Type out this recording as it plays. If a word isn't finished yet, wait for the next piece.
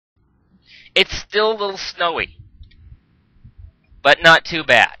It's still a little snowy. But not too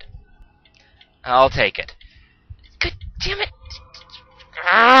bad. I'll take it. God damn it!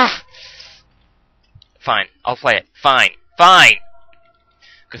 Ah! Fine, I'll play it. Fine. Fine!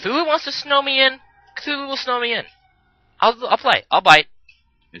 Cthulhu wants to snow me in. Cthulhu will snow me in. I'll play. I'll bite.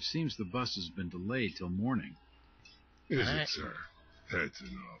 It seems the bus has been delayed till morning. Is it, sir? That's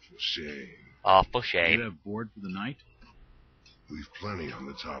an awful shame. Awful You shame. have board for the night? We've plenty on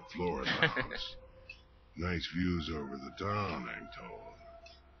the top floor of the house. Nice views over the town, I'm told.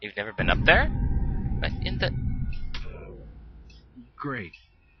 You've never been up there? In the... Great.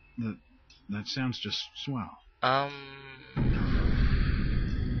 That sounds just swell. Are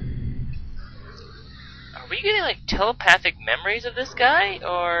we getting, like, telepathic memories of this guy,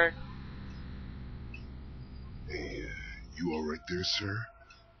 or... Hey, you all right there, sir?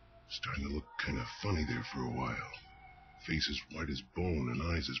 Starting to look kind of funny there for a while. Face as white as bone and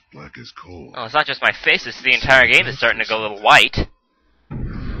eyes as black as coal. Oh, it's not just my face, it's the entire game that's starting to go a little white.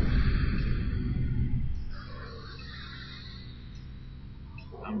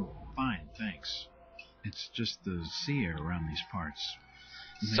 I'm fine, thanks. It's just the sea air around these parts.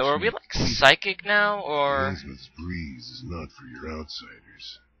 So are we, like, psychic now, or... Langsmith's breeze is not for your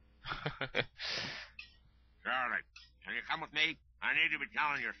outsiders. Charlie, can you come with me? I need to be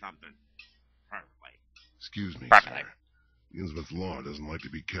telling you something. Perfectly. Excuse me, Perfectly. sir. Innsmouth Law doesn't like to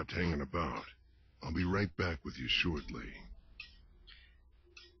be kept hanging about. I'll be right back with you shortly.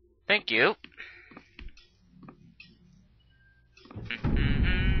 Thank you.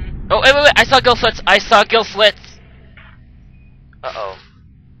 Oh, wait, I saw gill slits! I saw gill slits! Uh-oh.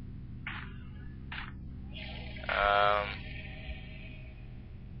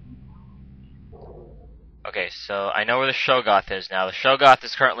 Okay, so I know where the Shoggoth is now. The Shoggoth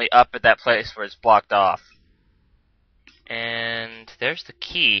is currently up at that place where it's blocked off. And there's the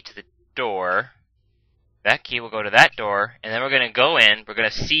key to the door. That key will go to that door, and then we're gonna go in. We're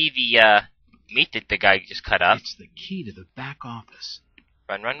gonna see the meet the guy you just cut up. It's the key to the back office.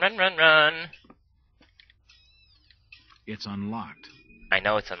 Run, run, run, run, run. It's unlocked. I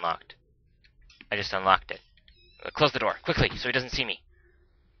know it's unlocked. I just unlocked it. Close the door quickly so he doesn't see me.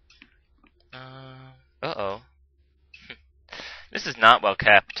 Uh-oh. This is not well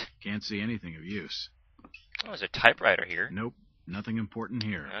kept. Can't see anything of use. Oh, there's a typewriter here. Nope, nothing important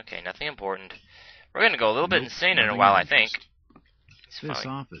here. Okay, nothing important. We're gonna go a little bit Nope, insane in a nothing while, of I think. interest. This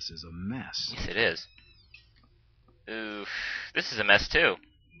office is a mess. Yes, it is. Oof. This is a mess, too.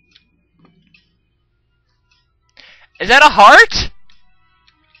 Is that a heart?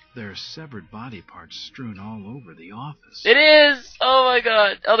 There are severed body parts strewn all over the office. It is! Oh my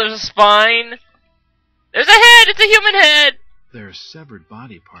god. Oh, there's a spine. There's a head! It's a human head! There are severed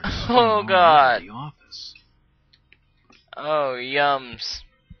body parts strewn Oh all god. over the office. Oh, yums.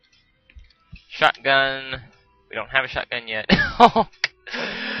 Shotgun. We don't have a shotgun yet.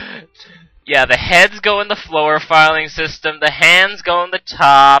 Yeah, the heads go in the floor filing system. The hands go on the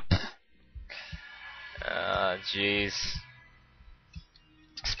top. Jeez.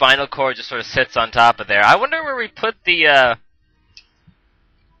 Spinal cord just sort of sits on top of there. I wonder where we put the, I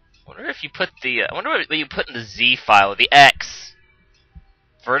wonder if you put the, I wonder what you put in the Z file, the X.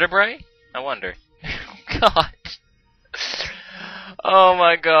 Vertebrae? I wonder. God. Oh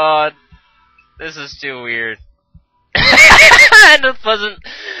my god. This is too weird. And a pleasant,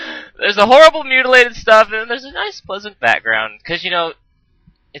 there's a horrible mutilated stuff, and there's a nice pleasant background. Because, you know,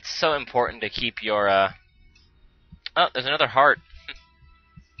 it's so important to keep your, oh, there's another heart.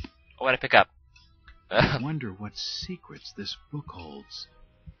 What did I pick up? I wonder what secrets this book holds.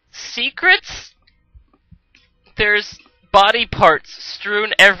 Secrets? There's body parts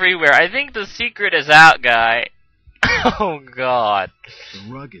strewn everywhere. I think the secret is out, guy. Oh, God.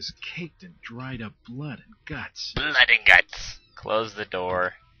 The rug is caked in dried up blood and guts. Blood and guts. Close the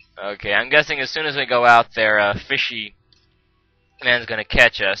door. Okay, I'm guessing as soon as we go out there, fishy man's gonna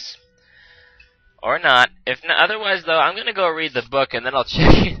catch us. Or not. If not, otherwise, though, I'm gonna go read the book and then I'll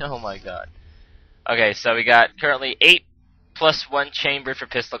check it. Oh my god. Okay, so we got currently 8 plus 1 chambered for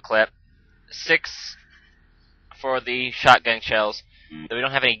pistol clip, 6 for the shotgun shells. Though we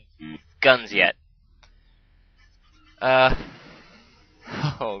don't have any guns yet. Oh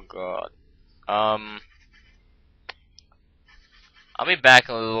god. I'll be back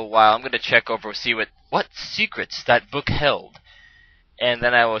in a little while. I'm gonna check over, see what secrets that book held, and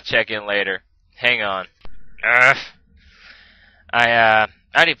then I will check in later. Hang on. I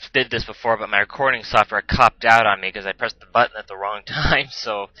already did this before, but my recording software copped out on me because I pressed the button at the wrong time.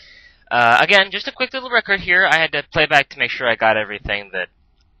 So, again, just a quick little record here. I had to play back to make sure I got everything that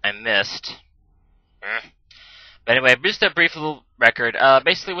I missed. But anyway, just a brief little record.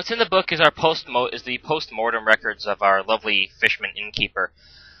 Basically, what's in the book is the post-mortem records of our lovely fisherman innkeeper.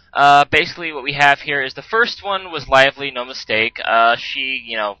 Basically, what we have here is the first one was lively, no mistake.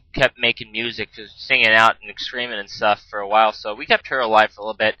 She, kept making music, singing out and screaming and stuff for a while, so we kept her alive for a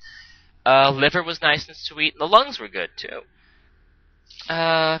little bit. Liver was nice and sweet, and the lungs were good, too.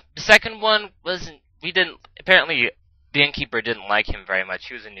 The second one apparently, the innkeeper didn't like him very much.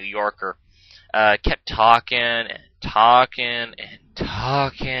 He was a New Yorker. Kept talking and talking and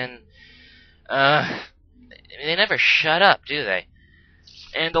talking. They never shut up, do they?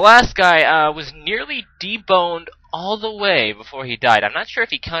 And the last guy was nearly deboned all the way before he died. I'm not sure if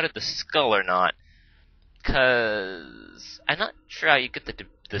he counted the skull or not, because I'm not sure how you get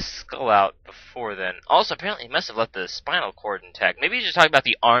the skull out before then. Also, apparently he must have left the spinal cord intact. Maybe he's just talking about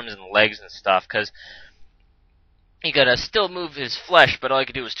the arms and legs and stuff, because he could still move his flesh, but all he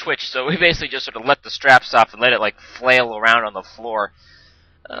could do was twitch, so we basically just sort of let the straps off and let it, flail around on the floor.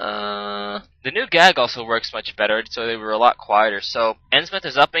 The new gag also works much better, so they were a lot quieter. So Innsmouth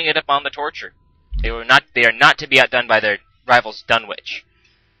is upping it up on the torture. They are not to be outdone by their rivals Dunwich.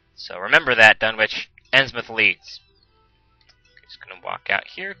 So remember that, Dunwich. Innsmouth leads. Just gonna walk out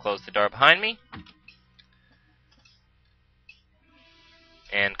here, close the door behind me,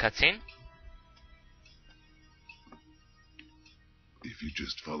 and cutscene. If you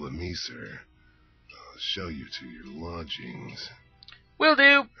just follow me, sir, I'll show you to your lodgings. Will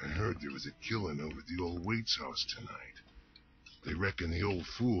do. I heard there was a killing over at the old Waite's house tonight. They reckon the old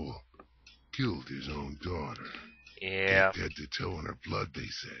fool killed his own daughter. Yeah. Kicked head to toe in her blood, they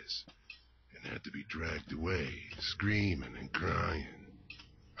says, and had to be dragged away, screaming and crying.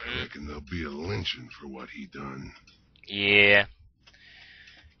 I reckon there'll be a lynching for what he done. Yeah.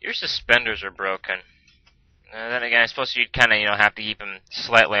 Your suspenders are broken. Then again, I suppose you'd kind of, have to keep them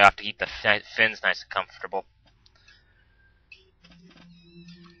slightly off to keep the fins nice and comfortable.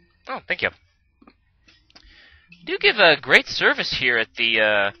 Oh, thank you. You do give a great service here at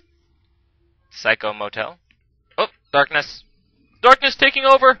the Psycho Motel. Oh, darkness. Darkness taking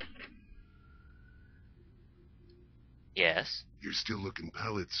over! Yes? You're still looking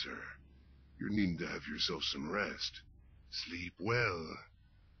pallid, sir. You're needing to have yourself some rest. Sleep well,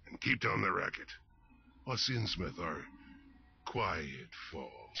 and keep down the racket. Us Innsmouth are quiet folk.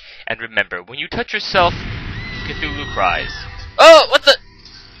 And remember, when you touch yourself, Cthulhu cries. Oh, what the...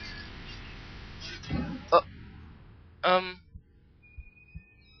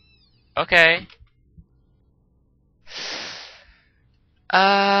 Okay.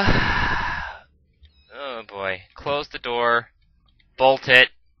 Oh boy. Close the door. Bolt it.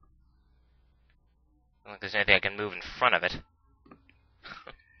 I don't think there's anything I can move in front of it.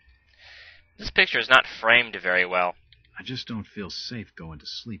 This picture is not framed very well. I just don't feel safe going to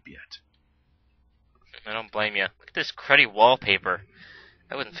sleep yet. I don't blame you. Look at this cruddy wallpaper.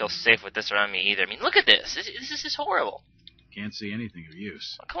 I wouldn't feel safe with this around me either. I mean, look at this. This is horrible. Can't see anything of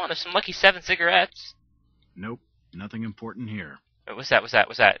use. Oh, come on, there's some Lucky 7 cigarettes. Nope, nothing important here. Wait, what's that? What's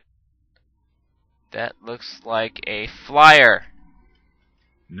that? That looks like a flyer.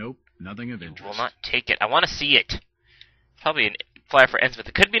 Nope, nothing of interest. Will not take it. I want to see it. Probably a flyer for Innsmouth.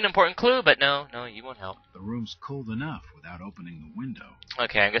 It could be an important clue, but no, you won't help. The room's cold enough without opening the window.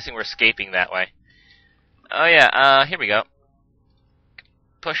 Okay, I'm guessing we're escaping that way. Oh yeah, here we go.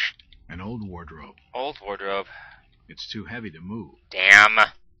 Push. An old wardrobe. Old wardrobe. It's too heavy to move. Damn. I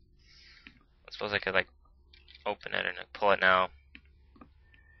suppose I could, open it and pull it now.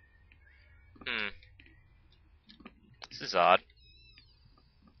 This is odd.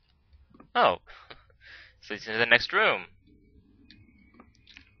 Oh. This leads into the next room.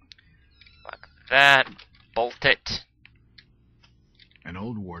 Lock that. Bolt it. An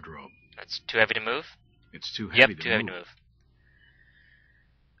old wardrobe. That's too heavy to move? It's too heavy to move. Yep, too heavy to move.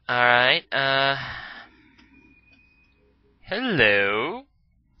 Alright, hello.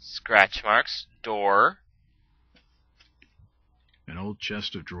 Scratch marks. Door. An old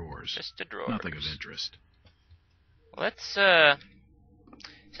chest of drawers. Chest of drawers. Nothing of interest. Let's,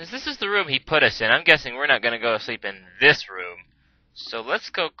 since this is the room he put us in, I'm guessing we're not going to go to sleep in this room. So let's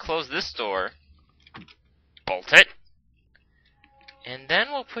go close this door. Bolt it. And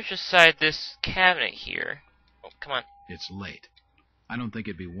then we'll push aside this cabinet here. Oh, come on. It's late. I don't think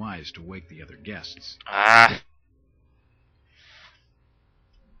it'd be wise to wake the other guests. Ah.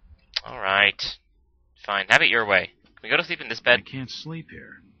 Alright. Fine. Have it your way. Can we go to sleep in this bed? I can't sleep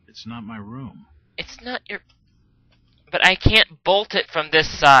here. It's not my room. It's not your... But I can't bolt it from this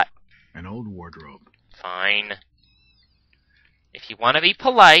side. An old wardrobe. Fine. If you want to be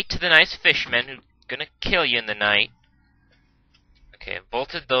polite to the nice fishmen who's gonna kill you in the night. Okay, I've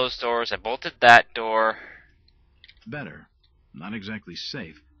bolted those doors. I bolted that door. Better. Not exactly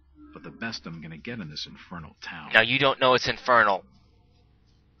safe, but the best I'm gonna get in this infernal town. Now, you don't know it's infernal.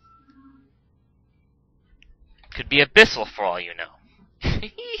 Could be abyssal for all you know.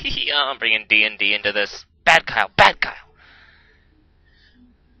 I'm bringing D&D into this. Bad Kyle, bad Kyle.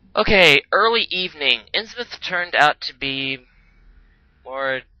 Okay, early evening. Innsmouth turned out to be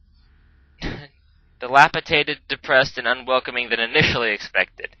more dilapidated, depressed, and unwelcoming than initially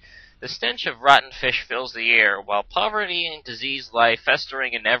expected. The stench of rotten fish fills the air, while poverty and disease lie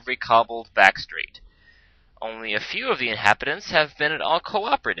festering in every cobbled back street. Only a few of the inhabitants have been at all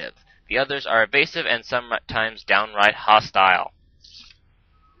cooperative. The others are evasive and sometimes downright hostile.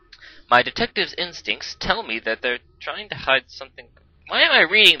 My detective's instincts tell me that they're trying to hide something. Why am I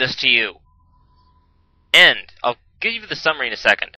reading this to you? End. I'll give you the summary in a second.